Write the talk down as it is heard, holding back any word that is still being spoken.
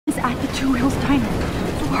at the Two Hills Diner.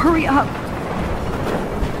 So hurry up.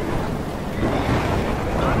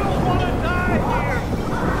 I don't want to die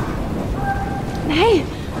here! Hey!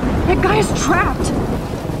 That guy is trapped!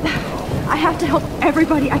 I have to help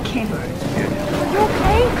everybody I can. You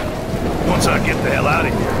okay? Once I get the hell out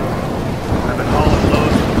of here. I've been hauling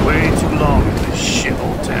loads for way too long in this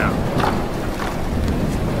shithole town.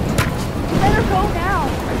 You better go now.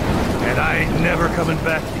 And I ain't never coming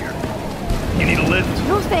back here. You need a lift?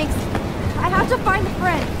 No thanks. I have to find a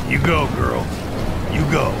friend. You go, girl. You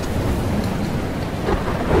go.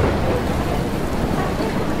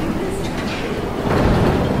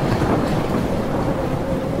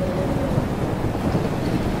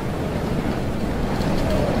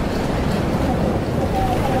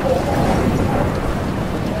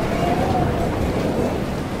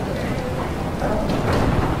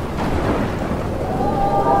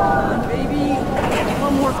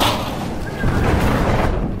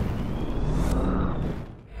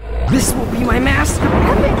 This will be my master!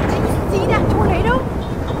 Evan, did you see that tornado?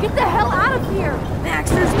 Get the hell out of here! Max,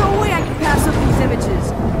 there's no way I can pass up these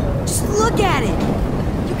images. Just look at it!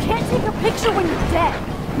 You can't take a picture when you're dead.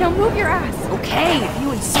 Now move your ass. Okay, if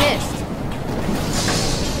you insist.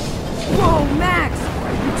 Whoa, Max!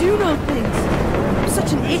 You do know things. I'm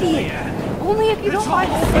such an idiot. Only if you don't find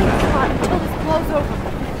a safe spot until this blows over,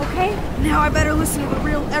 okay? Now I better listen to the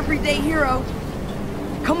real everyday hero.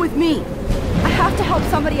 Come with me. I have to help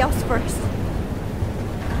somebody else first.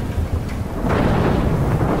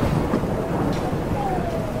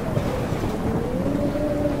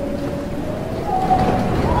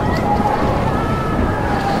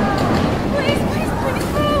 Please, please, please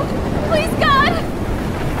move! Please, God!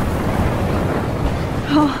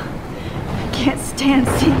 Oh, I can't stand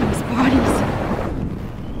seeing these bodies.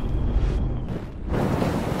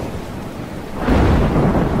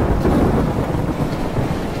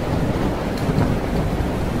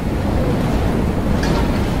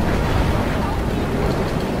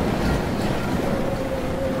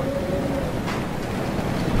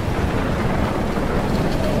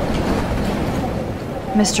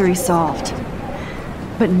 Mystery solved.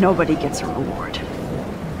 But nobody gets a reward.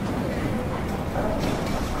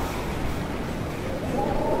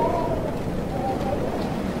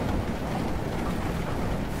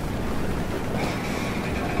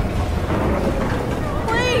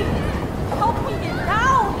 Please! Help me get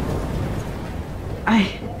down!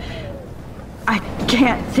 I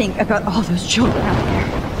can't think about all those children out there.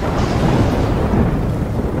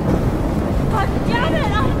 God damn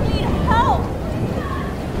it! I need help!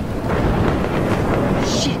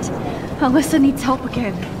 Shit! Alyssa needs help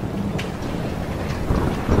again.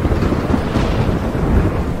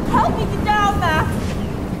 Help me get down, Max!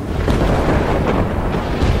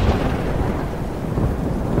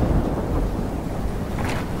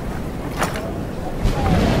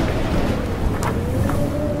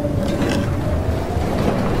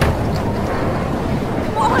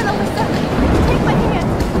 Come on, Alyssa! Take my hand!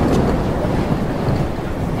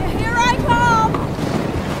 Here I come!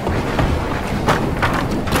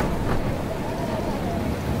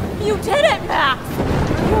 You did it, Max!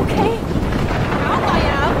 Are you okay? Now I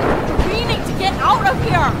am. We need to get out of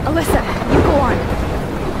here! Alyssa, you go on.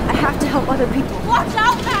 I have to help other people. Watch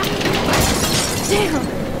out, Max! Damn!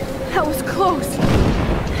 That was close.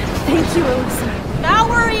 Thank you, Alyssa. Now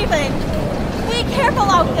we're even! Be careful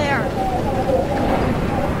out there!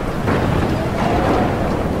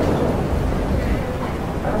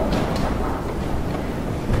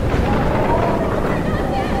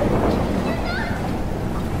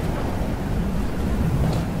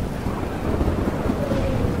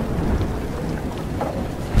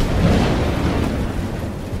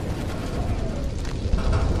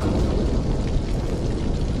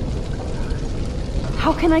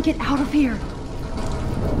 How can I get out of here?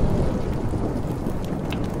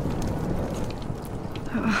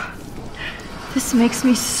 This makes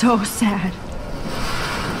me so sad.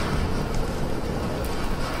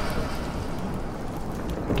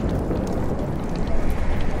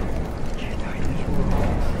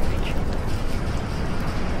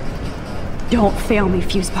 Don't fail me,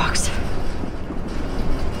 Fusebox.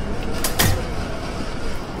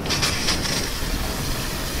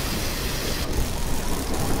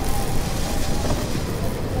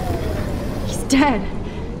 Dead.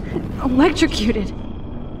 Electrocuted.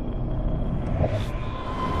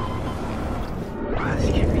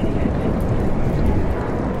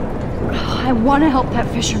 I want to help that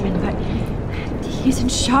fisherman, but he's in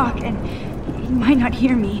shock and he might not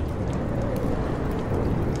hear me.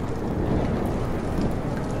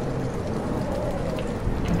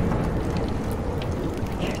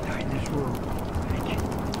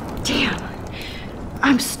 Damn.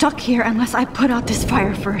 I'm stuck here unless I put out this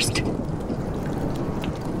fire first.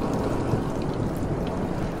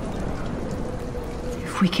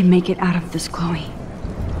 If we can make it out of this, Chloe.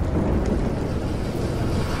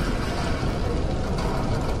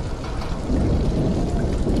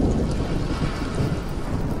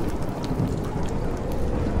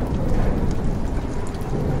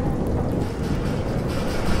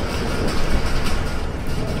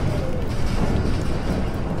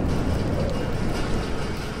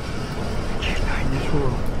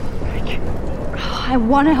 I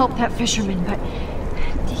want to help that fisherman, but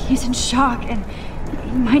he's in shock and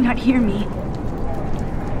he might not hear me.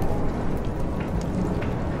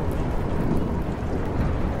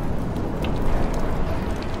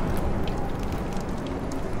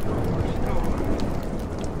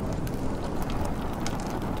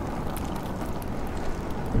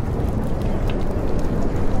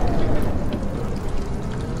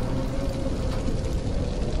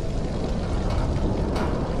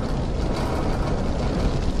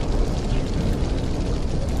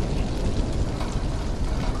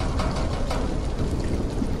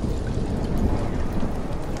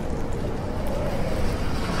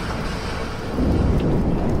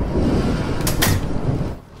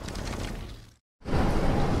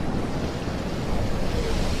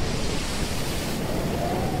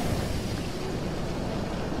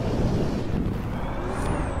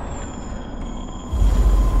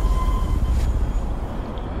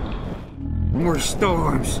 More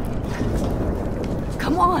storms.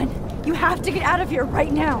 Come on! You have to get out of here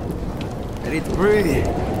right now! I need to breathe.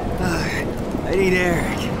 I need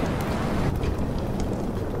air.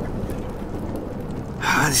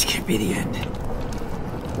 This can't be the end.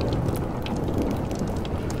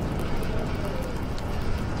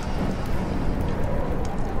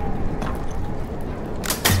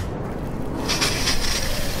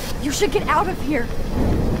 You should get out of here!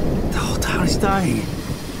 The whole town is dying.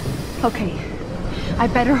 Okay, I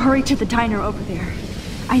better hurry to the diner over there.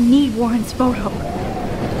 I need Warren's photo.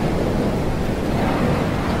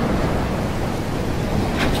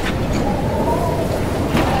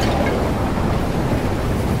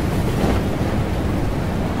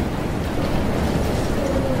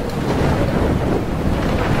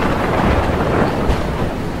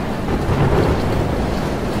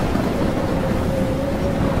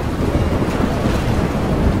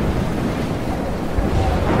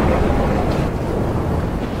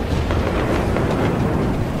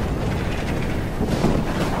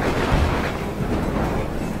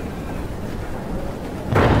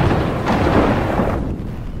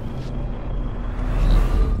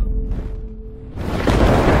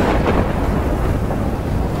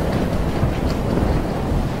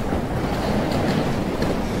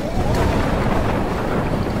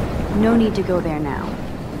 No need to go there now.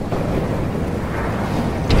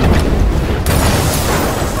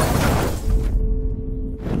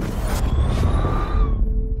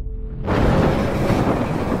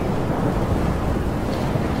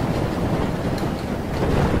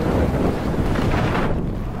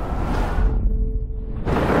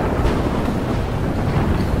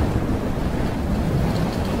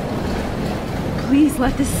 Please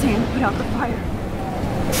let this sand put out the fire.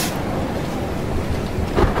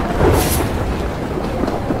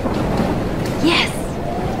 Yes!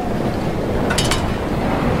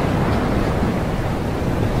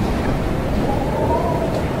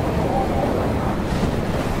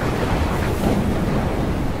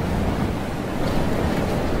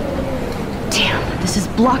 Damn, this is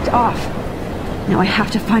blocked off. Now I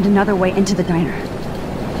have to find another way into the diner.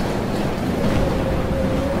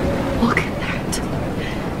 Look at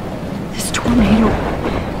that. This tornado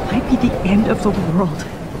might be the end of the world.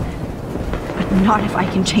 But not if I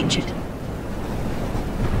can change it.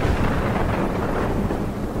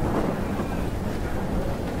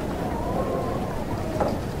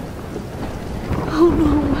 Oh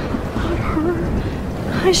no, not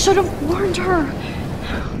her. I should have warned her.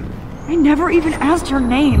 I never even asked her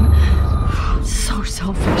name. So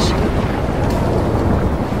selfish.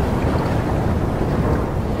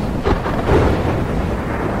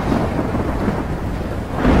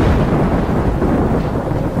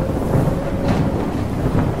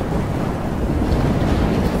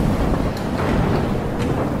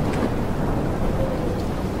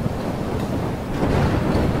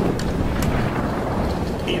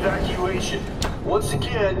 Evacuation. Once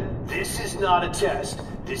again, this is not a test.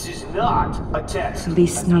 This is not a test. At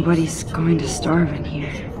least nobody's going to starve in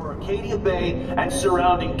here. For Arcadia Bay and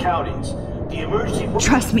surrounding counties. The emergency.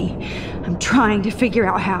 Trust me, I'm trying to figure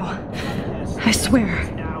out how. I swear.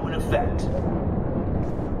 Now in effect.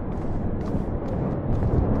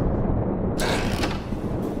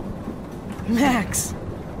 Max!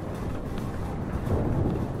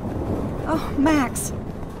 Oh, Max!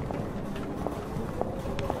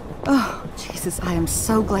 Oh, Jesus, I am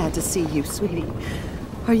so glad to see you, sweetie.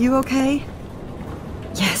 Are you okay?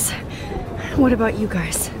 Yes. What about you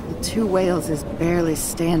guys? The Two Whales is barely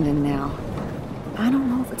standing now. I don't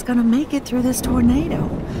know if it's gonna make it through this tornado.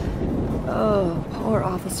 Oh, poor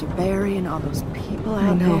Officer Barry and all those people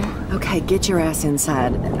out there. Okay, get your ass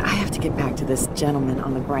inside. I have to get back to this gentleman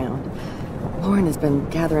on the ground. Lauren has been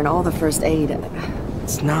gathering all the first aid.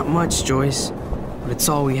 It's not much, Joyce, but it's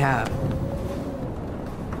all we have.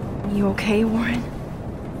 You okay, Warren?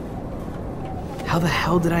 How the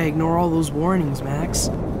hell did I ignore all those warnings, Max?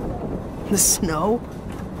 The snow?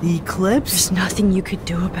 The eclipse? There's nothing you could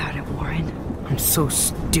do about it, Warren. I'm so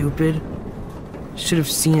stupid. Should have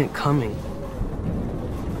seen it coming.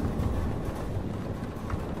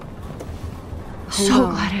 So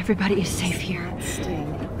glad everybody is safe here.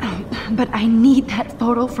 But I need that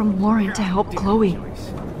photo from Lauren to help Chloe.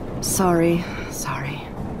 Sorry.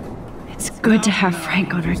 It's good to have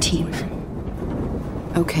Frank on our team.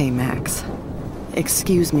 Okay, Max.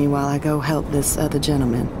 Excuse me while I go help this other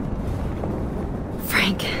gentleman.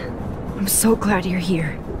 Frank, I'm so glad you're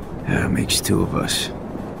here. Yeah, it makes two of us.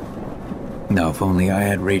 Now, if only I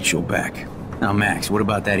had Rachel back. Now, Max, what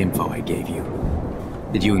about that info I gave you?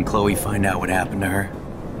 Did you and Chloe find out what happened to her?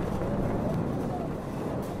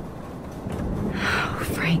 Oh,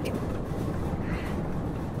 Frank.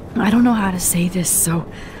 I don't know how to say this, so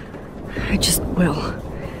I just will.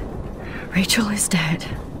 Rachel is dead.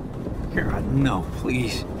 God, no,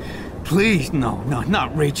 please. Please, no,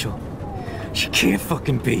 not Rachel. She can't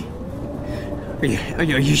fucking be. Are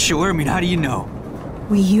you sure? I mean, how do you know?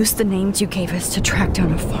 We used the names you gave us to track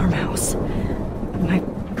down a farmhouse. My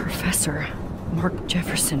professor, Mark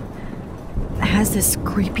Jefferson, has this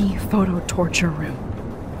creepy photo torture room.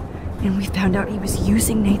 And we found out he was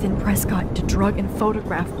using Nathan Prescott to drug and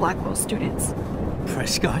photograph Blackwell students.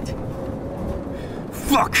 Prescott?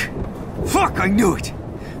 Fuck! Fuck, I knew it!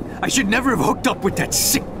 I should never have hooked up with that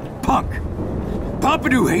sick punk!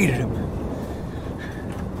 Pompidou hated him!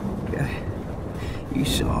 Yeah, you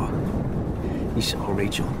saw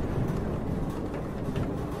Rachel?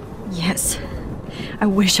 Yes. I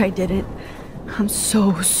wish I didn't. I'm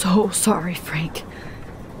so sorry, Frank.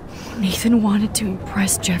 Nathan wanted to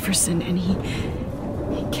impress Jefferson and he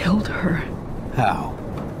killed her. How?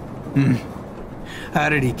 How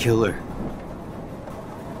did he kill her?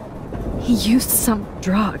 He used some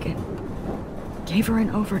drug and gave her an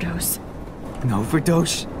overdose. An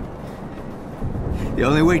overdose? The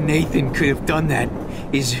only way Nathan could have done that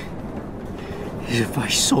is if I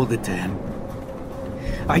sold it to him.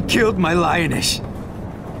 I killed my lioness.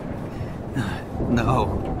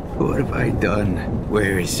 No. What have I done?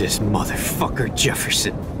 Where is this motherfucker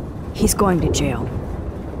Jefferson? He's going to jail.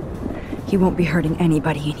 He won't be hurting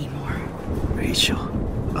anybody anymore. Rachel.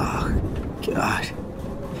 Oh, God.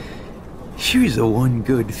 She was the one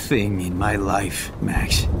good thing in my life,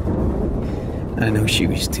 Max. I know she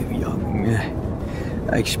was too young.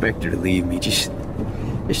 I expect her to leave me, just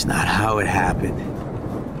not how it happened.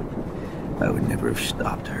 I would never have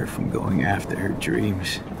stopped her from going after her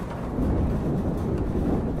dreams.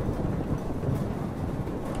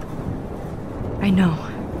 I know.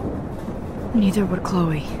 Neither would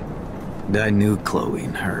Chloe. I knew Chloe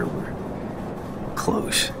and her were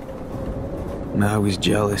close. And I was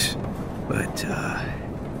jealous, but,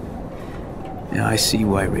 I see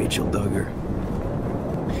why Rachel dug her.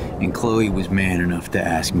 And Chloe was man enough to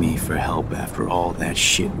ask me for help after all that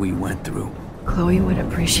shit we went through. Chloe would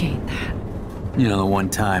appreciate that. You know, the one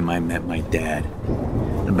time I met my dad,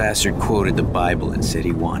 the bastard quoted the Bible and said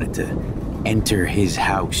he wanted to enter his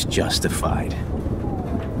house justified.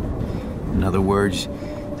 In other words,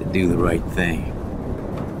 to do the right thing.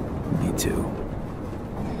 Me too.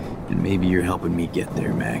 And maybe you're helping me get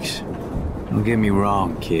there, Max. Don't get me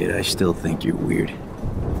wrong, kid, I still think you're weird.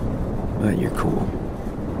 But you're cool.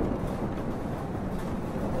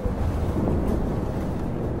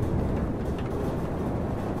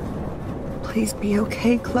 Please be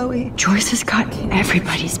okay, Chloe. Joyce has got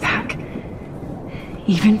everybody's back.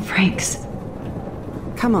 Even Frank's.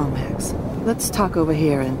 Come on, Max. Let's talk over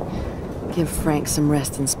here and give Frank some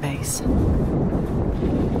rest and space.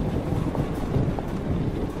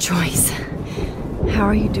 Joyce, how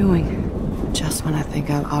are you doing? Just when I think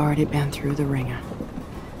I've already been through the ringer.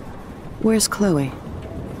 Where's Chloe?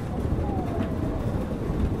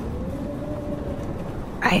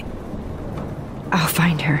 I'll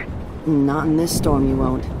find her. Not in this storm, you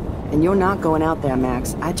won't. And you're not going out there,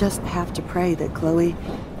 Max. I just have to pray that Chloe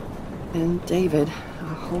and David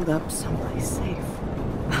are holed up someplace safe.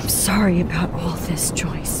 I'm sorry about all this,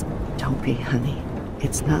 Joyce. Don't be, honey.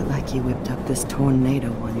 It's not like you whipped up this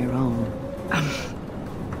tornado on your own.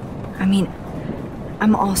 I mean,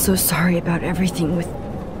 I'm also sorry about everything with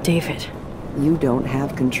David. You don't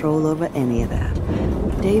have control over any of that.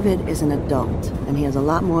 David is an adult, and he has a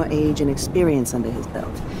lot more age and experience under his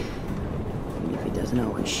belt. Even if he doesn't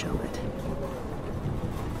always show it.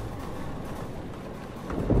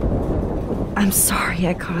 I'm sorry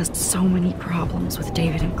I caused so many problems with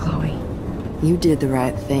David and Chloe. You did the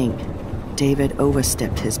right thing. David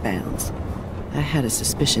overstepped his bounds. I had a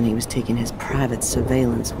suspicion he was taking his private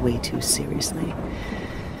surveillance way too seriously.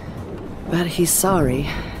 But he's sorry,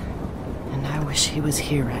 and I wish he was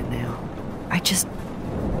here right now. I just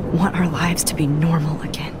want our lives to be normal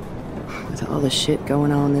again. With all the shit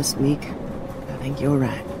going on this week, I think you're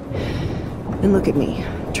right. And look at me,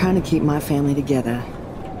 trying to keep my family together.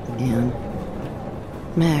 Again.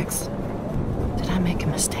 Max, did I make a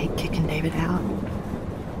mistake kicking David out?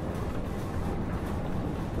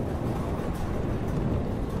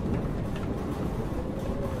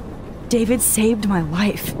 David saved my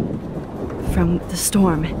life from the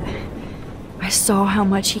storm. I saw how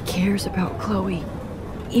much he cares about Chloe,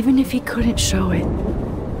 even if he couldn't show it.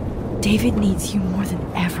 David needs you more than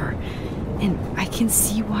ever, and I can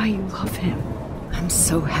see why you love him. I'm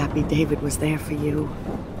so happy David was there for you.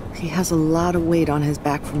 He has a lot of weight on his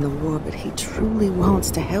back from the war, but he truly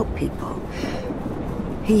wants to help people.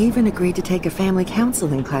 He even agreed to take a family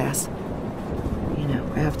counseling class. You know,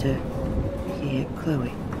 after he hit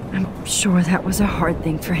Chloe. I'm sure that was a hard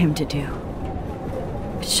thing for him to do.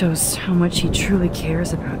 It shows how much he truly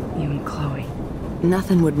cares about you and Chloe.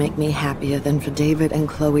 Nothing would make me happier than for David and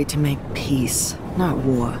Chloe to make peace, not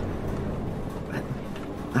war. But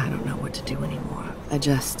I don't know what to do anymore. I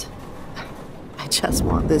just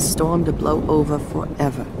want this storm to blow over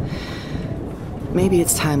forever. Maybe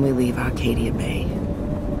it's time we leave Arcadia Bay.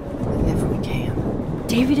 If we can.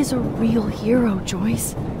 David is a real hero,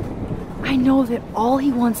 Joyce. I know that all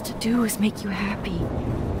he wants to do is make you happy.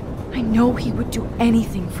 I know he would do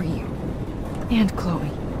anything for you. And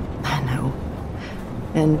Chloe. I know.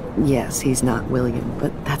 And yes, he's not William,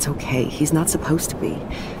 but that's okay. He's not supposed to be.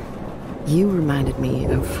 You reminded me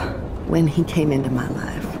of when he came into my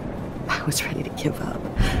life. I was ready to give up.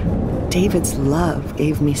 David's love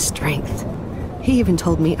gave me strength. He even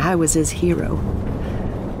told me I was his hero.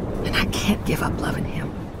 And I can't give up loving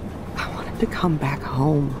him. I want him to come back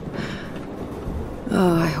home.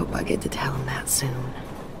 Oh, I hope I get to tell him that soon.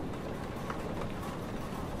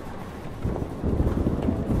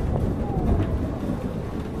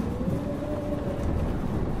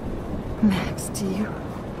 Max, do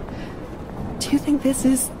you think this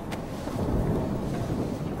is...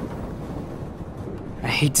 I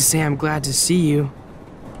hate to say I'm glad to see you,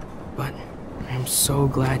 but I'm so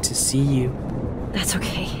glad to see you. That's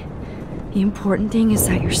okay. The important thing is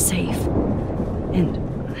that you're safe. And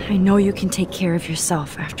I know you can take care of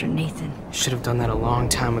yourself after Nathan. Should have done that a long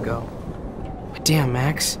time ago. But damn,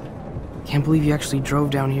 Max. Can't believe you actually drove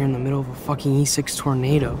down here in the middle of a fucking E6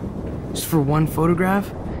 tornado. Just for one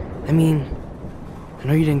photograph? I mean, I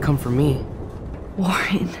know you didn't come for me.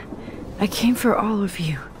 Warren, I came for all of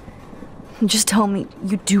you. Just tell me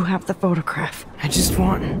you do have the photograph. I just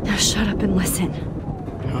want... Now shut up and listen.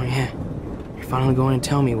 Oh yeah, you're finally going to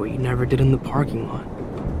tell me what you never did in the parking lot.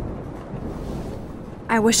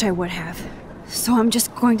 I wish I would have. So I'm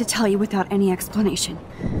just going to tell you without any explanation.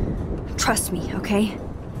 Trust me, okay?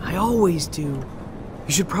 I always do.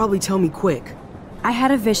 You should probably tell me quick. I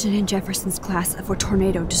had a vision in Jefferson's class of a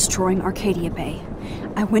tornado destroying Arcadia Bay.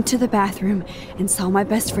 I went to the bathroom and saw my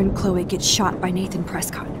best friend Chloe get shot by Nathan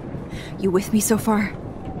Prescott. You with me so far?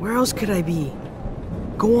 Where else could I be?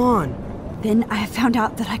 Go on. Then I found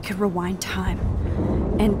out that I could rewind time.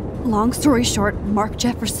 And long story short, Mark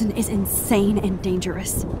Jefferson is insane and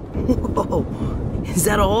dangerous. Whoa, is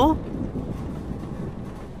that all?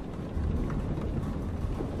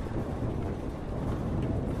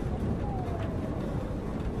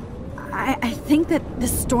 I think that the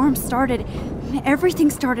storm started, everything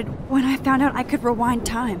started when I found out I could rewind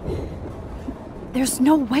time. There's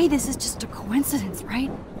no way this is just a coincidence, right?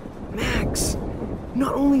 Max,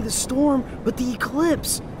 not only the storm, but the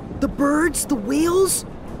eclipse, the birds, the whales,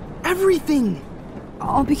 everything.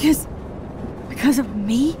 All because of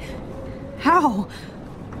me? How?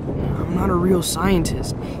 I'm not a real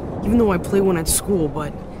scientist, even though I play one at school,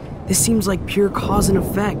 but this seems like pure cause and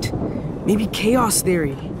effect. Maybe chaos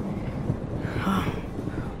theory.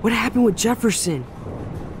 What happened with Jefferson?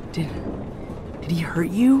 Did he hurt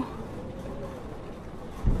you?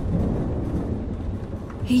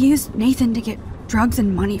 He used Nathan to get drugs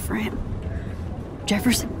and money for him.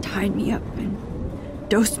 Jefferson tied me up and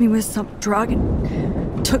dosed me with some drug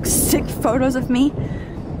and took sick photos of me.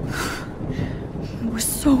 It was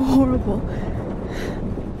so horrible.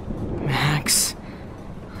 Max,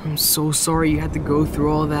 I'm so sorry you had to go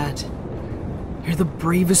through all that. You're the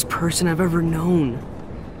bravest person I've ever known.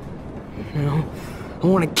 You know, I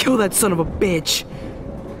want to kill that son of a bitch.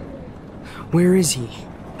 Where is he?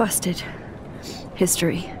 Busted.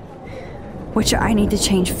 History. Which I need to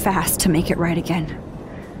change fast to make it right again.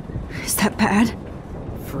 Is that bad?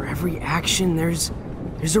 For every action, there's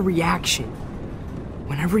a reaction.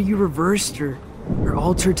 Whenever you reversed or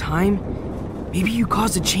altered time, maybe you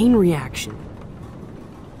caused a chain reaction.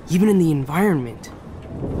 Even in the environment.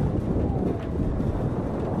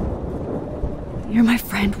 You're my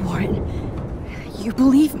friend, Warren. You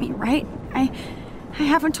believe me, right? I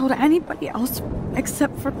haven't told anybody else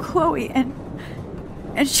except for Chloe, and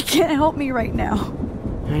she can't help me right now.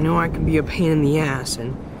 I know I can be a pain in the ass,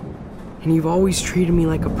 and you've always treated me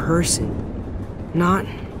like a person. Not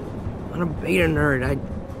a beta nerd.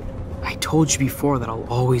 I told you before that I'll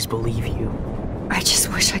always believe you. I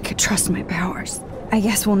just wish I could trust my powers. I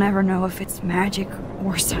guess we'll never know if it's magic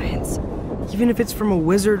or science. Even if it's from a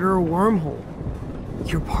wizard or a wormhole.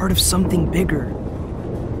 You're part of something bigger.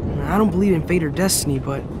 I don't believe in fate or destiny,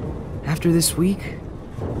 but after this week,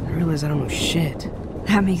 I realize I don't know shit.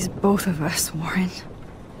 That makes both of us, Warren.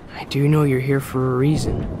 I do know you're here for a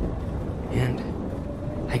reason. And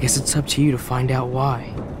I guess it's up to you to find out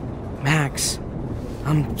why. Max,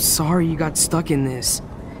 I'm sorry you got stuck in this.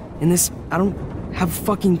 I don't have a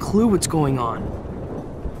fucking clue what's going on.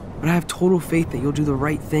 But I have total faith that you'll do the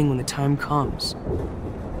right thing when the time comes.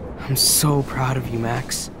 I'm so proud of you,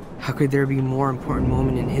 Max. How could there be a more important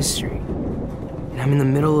moment in history? And I'm in the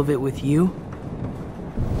middle of it with you.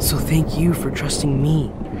 So thank you for trusting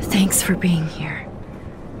me. Thanks for being here.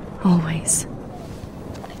 Always.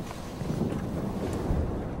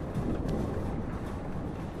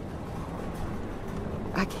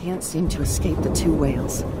 I can't seem to escape the two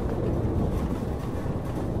whales.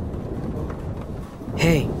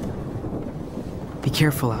 Hey. Be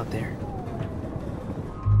careful out there.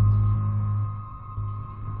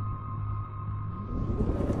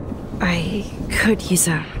 I could use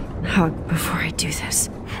a hug before I do this.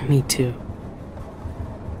 Me too.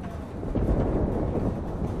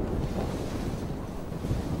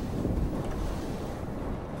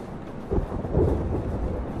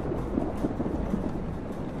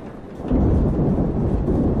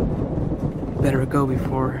 Better go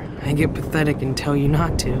before I get pathetic and tell you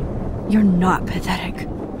not to. You're not pathetic.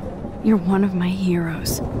 You're one of my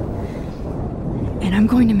heroes. And I'm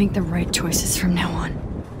going to make the right choices from now on.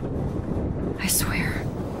 I swear.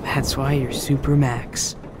 That's why you're Super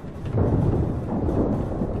Max.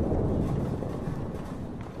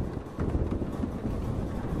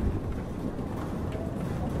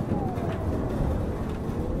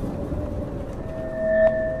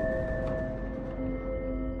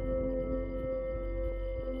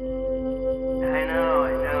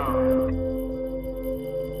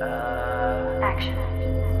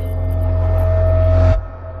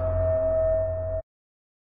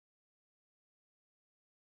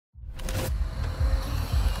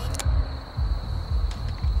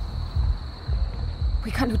 We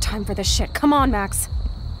got no time for this shit. Come on, Max.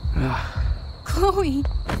 Chloe.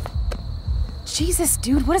 Jesus,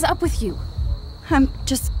 dude, what is up with you? I'm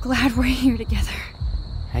just glad we're here together.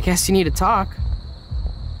 I guess you need to talk.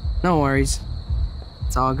 No worries.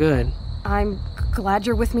 It's all good. I'm glad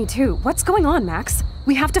you're with me too. What's going on, Max?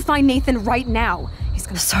 We have to find Nathan right now. He's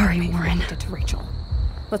gonna Sorry, Warren. Did to Rachel.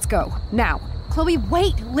 Let's go now. Chloe,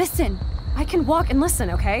 wait, listen. I can walk and listen,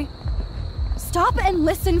 okay? Stop and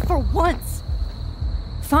listen for once.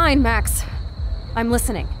 Fine, Max. I'm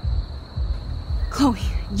listening. Chloe,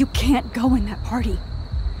 you can't go in that party.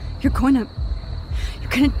 You're gonna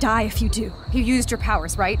die if you do. You used your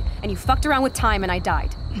powers, right? And you fucked around with time and I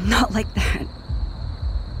died. Not like that.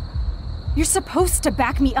 You're supposed to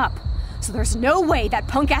back me up. So there's no way that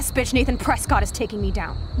punk-ass bitch Nathan Prescott is taking me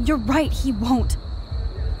down. You're right, he won't.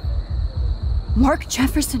 Mark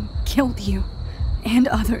Jefferson killed you. And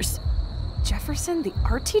others. Jefferson, the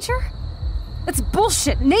art teacher? That's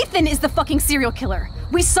bullshit! Nathan is the fucking serial killer!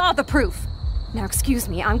 We saw the proof! Now excuse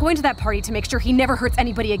me, I'm going to that party to make sure he never hurts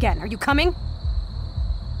anybody again. Are you coming?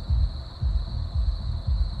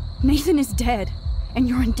 Nathan is dead, and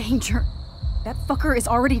you're in danger. That fucker is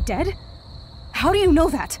already dead? How do you know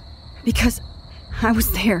that? Because I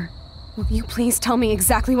was there. Will you please tell me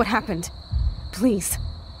exactly what happened? Please.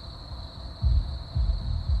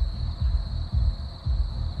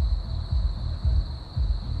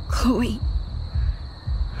 Chloe.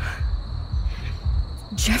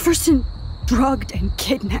 Jefferson drugged and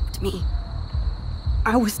kidnapped me.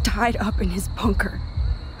 I was tied up in his bunker.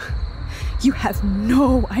 You have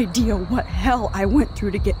no idea what hell I went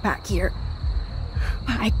through to get back here.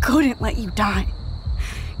 But I couldn't let you die.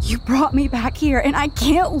 You brought me back here, and I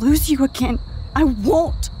can't lose you again. I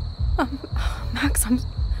won't. Max,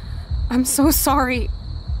 I'm so sorry.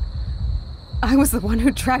 I was the one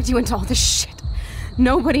who dragged you into all this shit.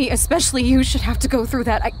 Nobody, especially you, should have to go through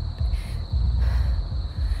that.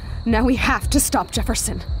 Now we have to stop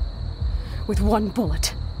Jefferson. With one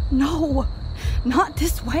bullet. No, not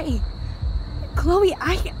this way. Chloe,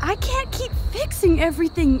 I can't keep fixing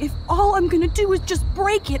everything if all I'm gonna do is just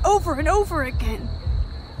break it over and over again.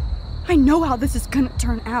 I know how this is gonna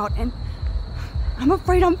turn out, and I'm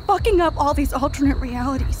afraid I'm fucking up all these alternate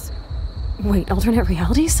realities. Wait, alternate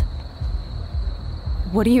realities?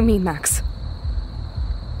 What do you mean, Max?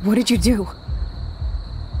 What did you do?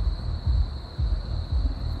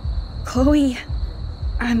 Chloe,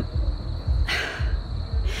 I'm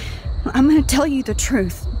gonna tell you the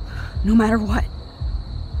truth, no matter what.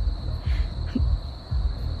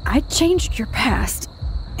 I changed your past,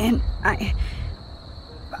 and I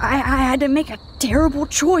had to make a terrible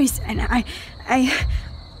choice, and I...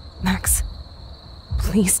 Max,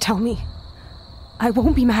 please tell me. I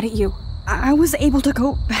won't be mad at you. I was able to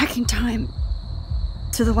go back in time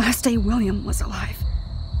to the last day William was alive.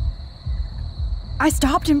 I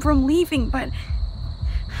stopped him from leaving,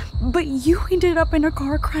 but you ended up in a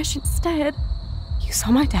car crash instead. You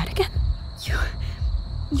saw my dad again?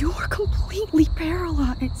 You were completely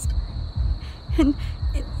paralyzed. And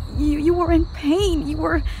you were in pain. You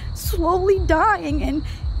were slowly dying, and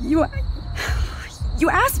you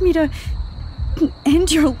asked me to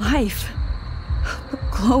end your life. But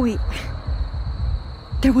Chloe,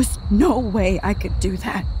 there was no way I could do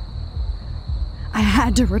that. I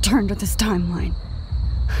had to return to this timeline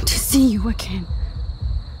to see you again.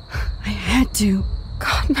 I had to.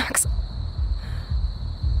 God, Max.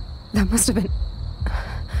 That must have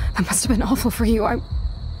been awful for you. I'm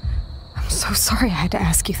so sorry I had to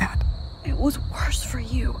ask you that. It was worse for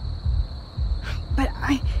you. But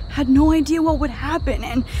I had no idea what would happen,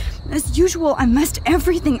 and as usual, I messed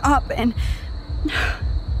everything up, and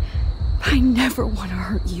I never want to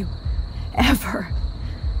hurt you. Ever.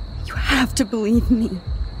 You have to believe me.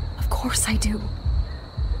 Of course I do.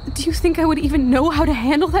 Do you think I would even know how to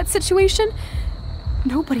handle that situation?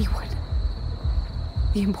 Nobody would.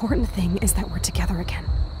 The important thing is that we're together again.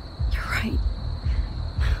 You're right.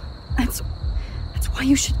 That's why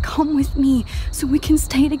you should come with me, so we can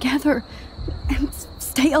stay together and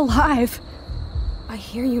stay alive. I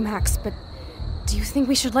hear you, Max, but do you think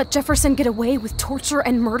we should let Jefferson get away with torture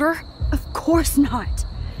and murder? Of course not.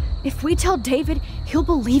 If we tell David, he'll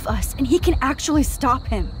believe us and he can actually stop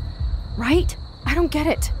him. Right? I don't get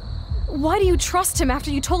it. Why do you trust him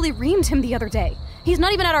after you totally reamed him the other day? He's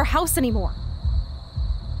not even at our house anymore.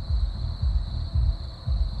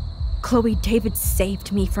 Chloe, David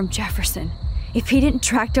saved me from Jefferson. If he didn't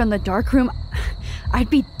track down the darkroom, I'd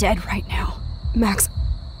be dead right now. Max,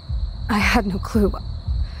 I had no clue.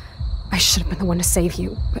 I should have been the one to save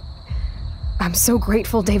you, but I'm so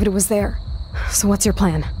grateful David was there. So what's your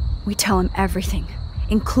plan? We tell him everything,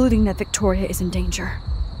 including that Victoria is in danger.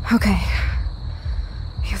 Okay.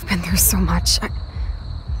 You've been through so much.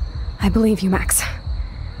 I believe you, Max.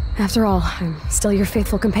 After all, I'm still your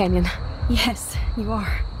faithful companion. Yes, you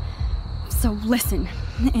are. So listen,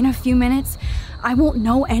 in a few minutes, I won't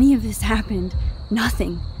know any of this happened.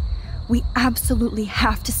 Nothing. We absolutely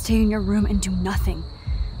have to stay in your room and do nothing.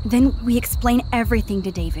 Then we explain everything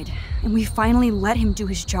to David, and we finally let him do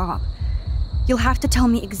his job. You'll have to tell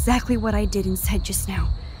me exactly what I did and said just now.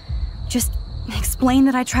 Just explain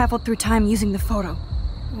that I traveled through time using the photo.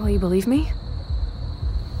 Will you believe me?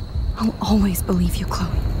 I'll always believe you,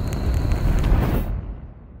 Chloe.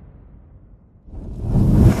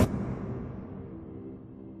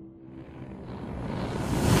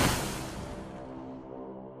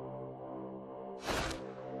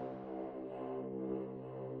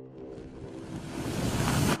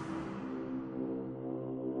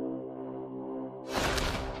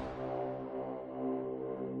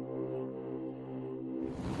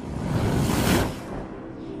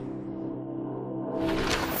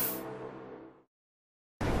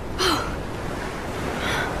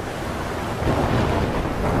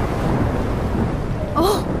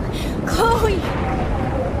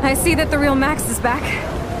 I see that the real Max is back.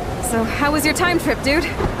 So, how was your time trip, dude?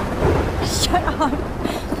 Shut up.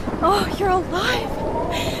 Oh, you're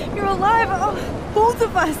alive. You're alive. Oh, both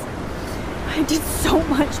of us. I did so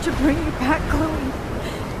much to bring you back, Chloe.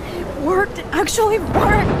 It worked. It actually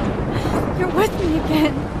worked. You're with me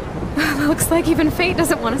again. Looks like even fate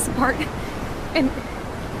doesn't want us apart. And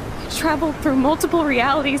travel through multiple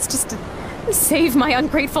realities just to save my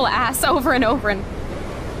ungrateful ass over and over, and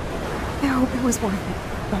I hope it was worth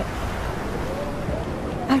it, but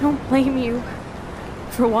I don't blame you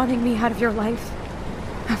for wanting me out of your life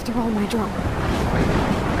after all my drama.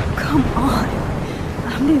 Come on.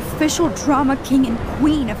 I'm the official drama king and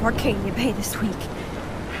queen of Arcadia Bay this week.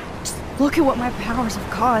 Just look at what my powers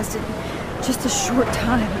have caused in just a short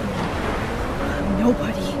time. I'm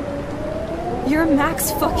nobody. You're Max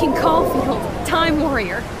fucking Caulfield, Time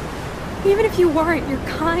Warrior. Even if you weren't, you're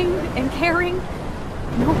kind and caring.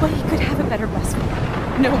 Nobody could have a better best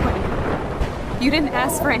friend. Nobody. You didn't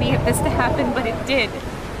ask for any of this to happen, but it did.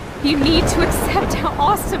 You need to accept how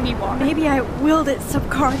awesome you are. Maybe I willed it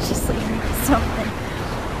subconsciously or something.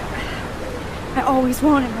 I always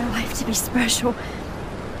wanted my life to be special.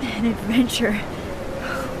 An adventure.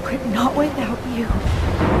 But not without you.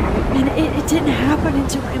 And it didn't happen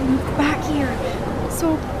until I moved back here.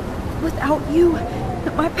 So, without you,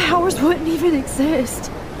 my powers wouldn't even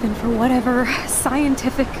exist. And for whatever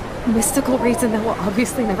scientific, mystical reason that we'll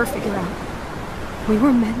obviously never figure out, we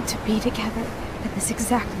were meant to be together at this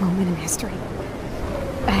exact moment in history.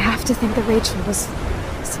 I have to think that Rachel was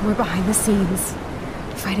somewhere behind the scenes,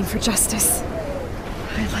 fighting for justice.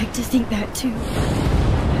 I'd like to think that too.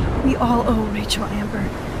 We all owe Rachel Amber.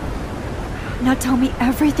 Now tell me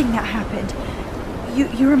everything that happened.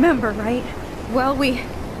 You remember, right? Well, we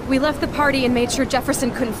left the party and made sure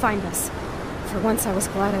Jefferson couldn't find us. For once, I was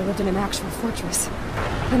glad I lived in an actual fortress.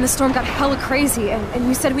 Then the storm got hella crazy, and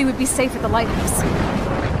you said we would be safe at the lighthouse.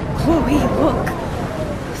 Chloe, look!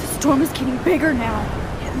 The storm is getting bigger now.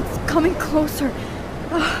 It's coming closer.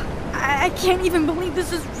 I can't even believe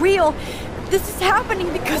this is real. This is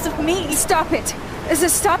happening because of me. Stop it.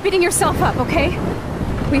 Stop beating yourself up, okay?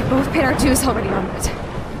 We've both paid our dues already on it.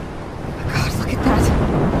 God, look at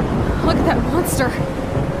that. Look at that monster.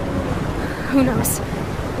 Who knows?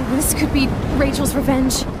 This could be Rachel's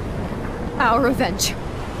revenge. Our revenge.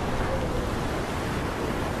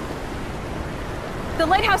 The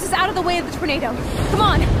lighthouse is out of the way of the tornado. Come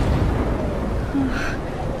on!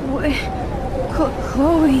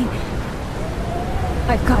 Chloe...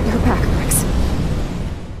 I've got your back, Max.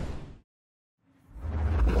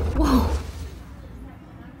 Whoa.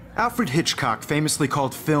 Alfred Hitchcock famously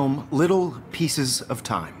called film little pieces of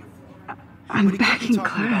time. I'm back in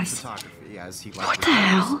class. What the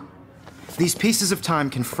hell? These pieces of time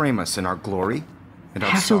can frame us in our glory and I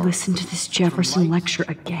our have to sorrow. listen to this Jefferson lecture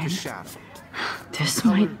again. This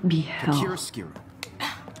might be hell.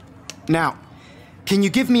 Now, can you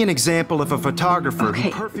give me an example of a photographer Okay,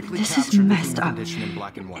 who perfectly this is captured messed human up. condition in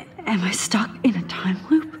black and white? Am I stuck in a time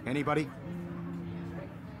loop? Anybody?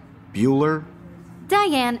 Bueller?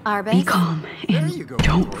 Diane Arbus. Be calm There and you go,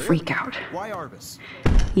 don't Victoria. freak out. Why Arbus?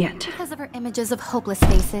 Yet. Because of her images of hopeless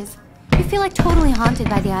faces. You feel like totally haunted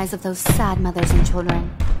by the eyes of those sad mothers and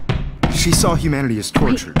children. She saw humanity as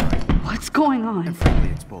tortured, right? What's going on? And frankly,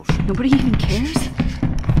 it's bullshit. Nobody even cares?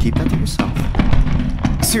 Keep that to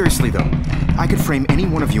yourself. Seriously, though, I could frame any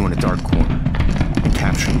one of you in a dark corner and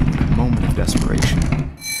capture you in a moment of desperation.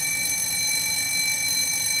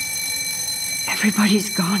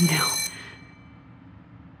 Everybody's gone now.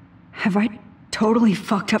 Have I totally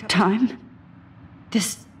fucked up time?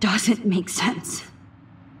 This doesn't make sense.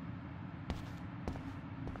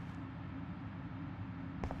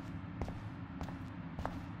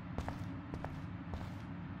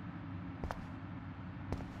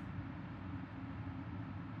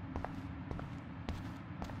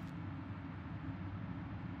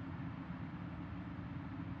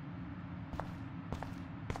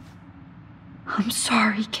 I'm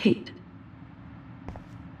sorry, Kate.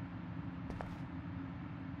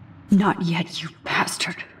 Not yet, you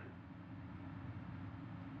bastard.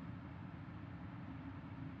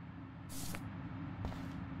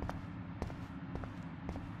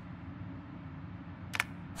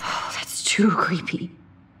 Oh, that's too creepy.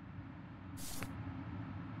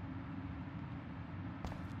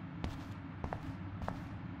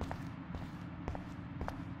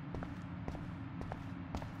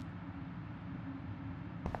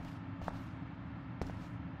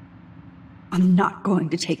 I'm not going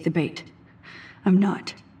to take the bait. I'm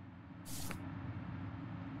not.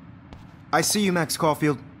 I see you, Max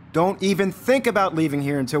Caulfield. Don't even think about leaving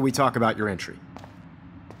here until we talk about your entry.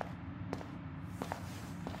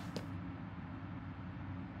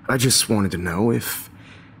 I just wanted to know if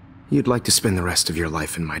you'd like to spend the rest of your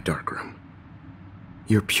life in my darkroom.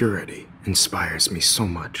 Your purity inspires me so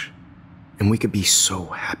much, and we could be so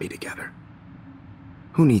happy together.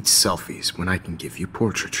 Who needs selfies when I can give you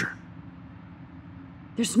portraiture?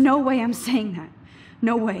 There's no way I'm saying that.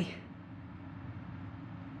 No way.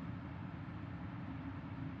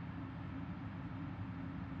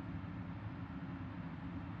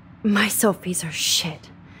 My selfies are shit.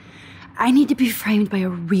 I need to be framed by a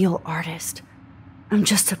real artist. I'm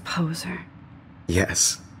just a poser.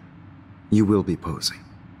 Yes, you will be posing.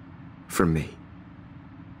 For me.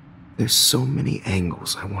 There's so many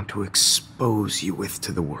angles I want to expose you with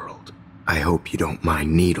to the world. I hope you don't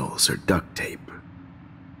mind needles or duct tape.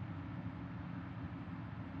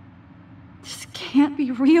 This can't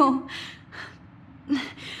be real.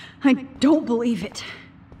 I don't believe it.